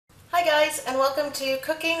Hi guys, and welcome to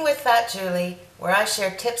Cooking with Fat Julie, where I share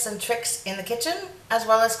tips and tricks in the kitchen as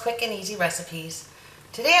well as quick and easy recipes.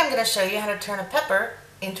 Today I'm going to show you how to turn a pepper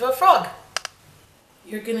into a frog.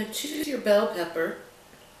 You're going to choose your bell pepper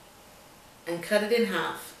and cut it in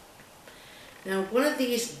half. Now one of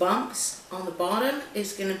these bumps on the bottom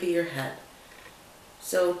is going to be your head.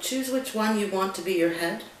 So choose which one you want to be your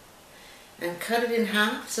head and cut it in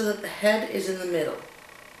half so that the head is in the middle,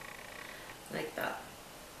 like that.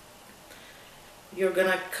 You're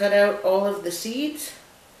going to cut out all of the seeds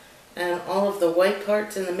and all of the white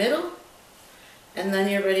parts in the middle, and then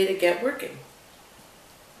you're ready to get working.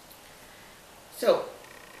 So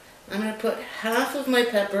I'm going to put half of my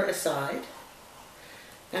pepper aside,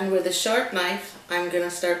 and with a sharp knife I'm going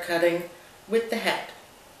to start cutting with the head.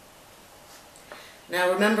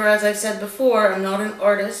 Now remember, as I said before, I'm not an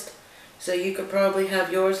artist, so you could probably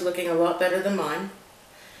have yours looking a lot better than mine,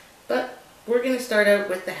 but we're going to start out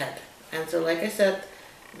with the head. And so, like I said,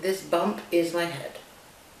 this bump is my head.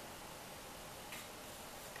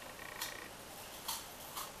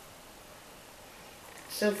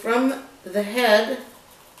 So from the head,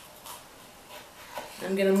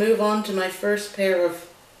 I'm going to move on to my first pair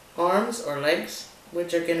of arms or legs,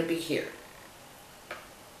 which are going to be here.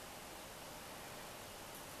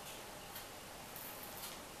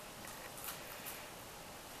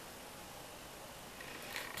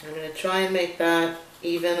 I'm going to try and make that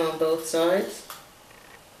even on both sides,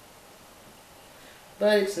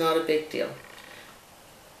 but it's not a big deal.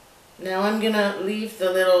 Now I'm going to leave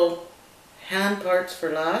the little hand parts for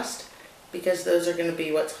last, because those are going to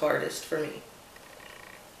be what's hardest for me.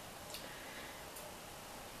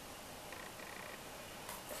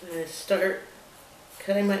 So I'm going to start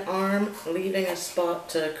cutting my arm, leaving a spot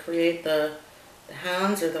to create the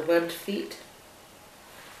hands or the webbed feet,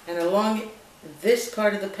 and along this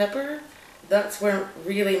part of the pepper, that's where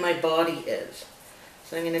really my body is.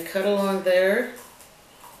 So I'm going to cut along there.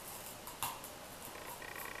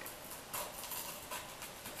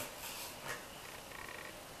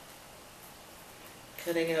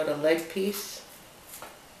 Cutting out a leg piece,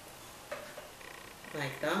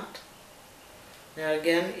 like that. Now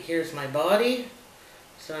again, here's my body.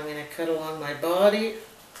 So I'm going to cut along my body.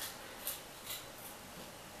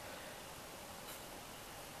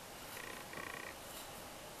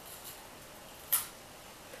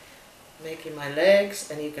 Making my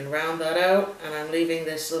legs, and you can round that out, and I'm leaving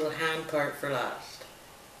this little hand part for last.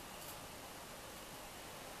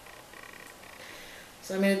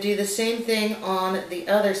 So I'm going to do the same thing on the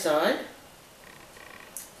other side.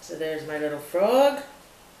 So there's my little frog.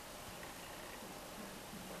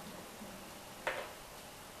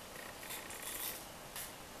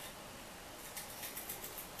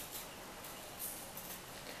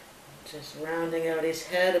 Just rounding out his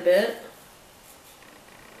head a bit.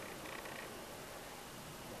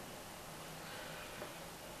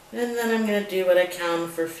 And then I'm going to do what I can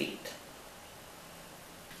for feet.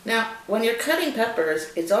 Now, when you're cutting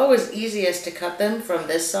peppers, it's always easiest to cut them from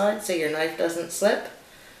this side so your knife doesn't slip.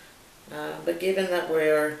 But given that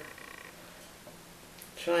we're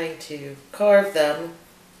trying to carve them,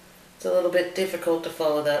 it's a little bit difficult to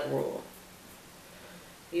follow that rule.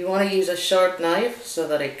 You want to use a sharp knife so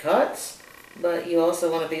that it cuts, but you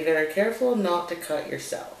also want to be very careful not to cut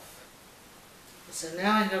yourself. So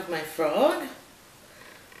now I have my frog.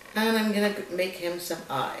 And I'm going to make him some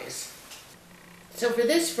eyes. So for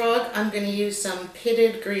this frog, I'm going to use some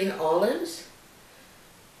pitted green olives.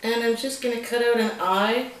 And I'm just going to cut out an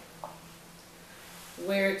eye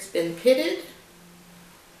where it's been pitted.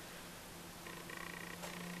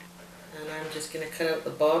 And I'm just going to cut out the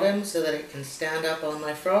bottom so that it can stand up on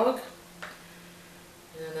my frog.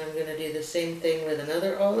 And I'm going to do the same thing with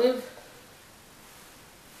another olive.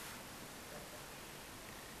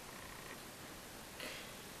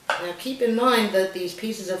 Now keep in mind that these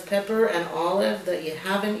pieces of pepper and olive that you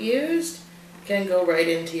haven't used can go right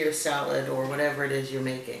into your salad or whatever it is you're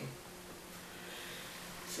making.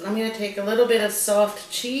 So I'm going to take a little bit of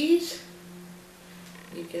soft cheese.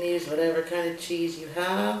 You can use whatever kind of cheese you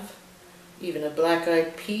have, even a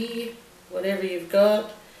black-eyed pea, whatever you've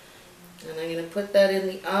got. And I'm going to put that in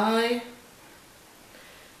the eye.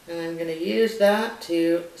 And I'm going to use that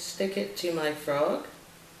to stick it to my frog.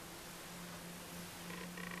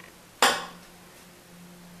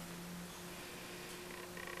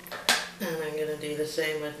 And I'm going to do the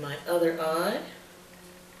same with my other eye.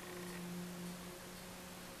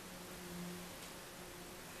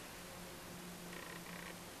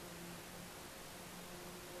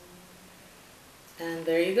 And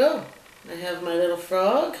there you go. I have my little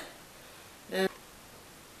frog. And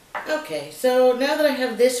okay, so now that I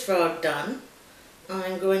have this frog done,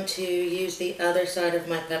 I'm going to use the other side of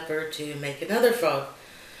my pepper to make another frog.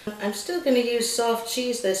 I'm still going to use soft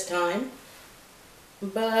cheese this time,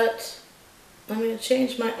 but I'm going to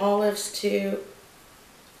change my olives to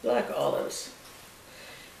black olives.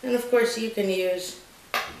 And of course you can use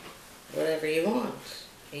whatever you want,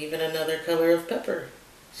 even another color of pepper.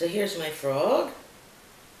 So here's my frog.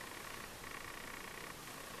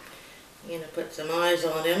 I'm going to put some eyes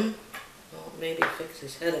on him. I'll maybe fix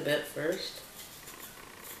his head a bit first.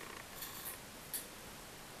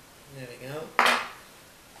 There we go.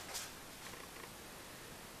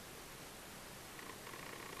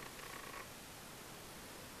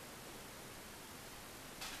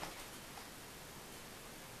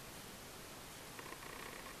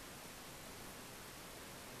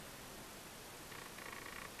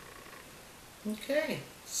 Okay,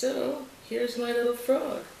 so here's my little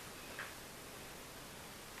frog.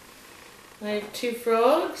 I have 2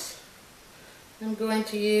 frogs. I'm going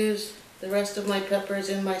to use the rest of my peppers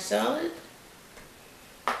in my salad.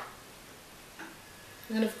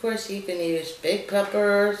 And of course you can use big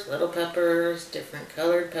peppers, little peppers, different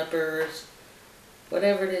colored peppers,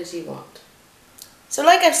 whatever it is you want. So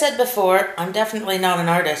like I've said before, I'm definitely not an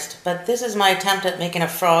artist, but this is my attempt at making a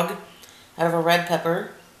frog out of a red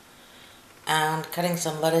pepper and cutting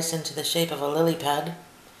some lettuce into the shape of a lily pad.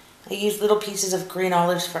 I used little pieces of green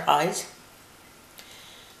olives for eyes.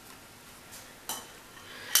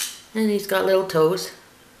 And he's got little toes.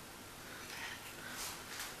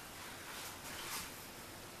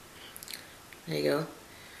 There you go.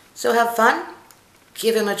 So have fun,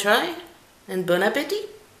 give him a try, and bon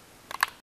appetit!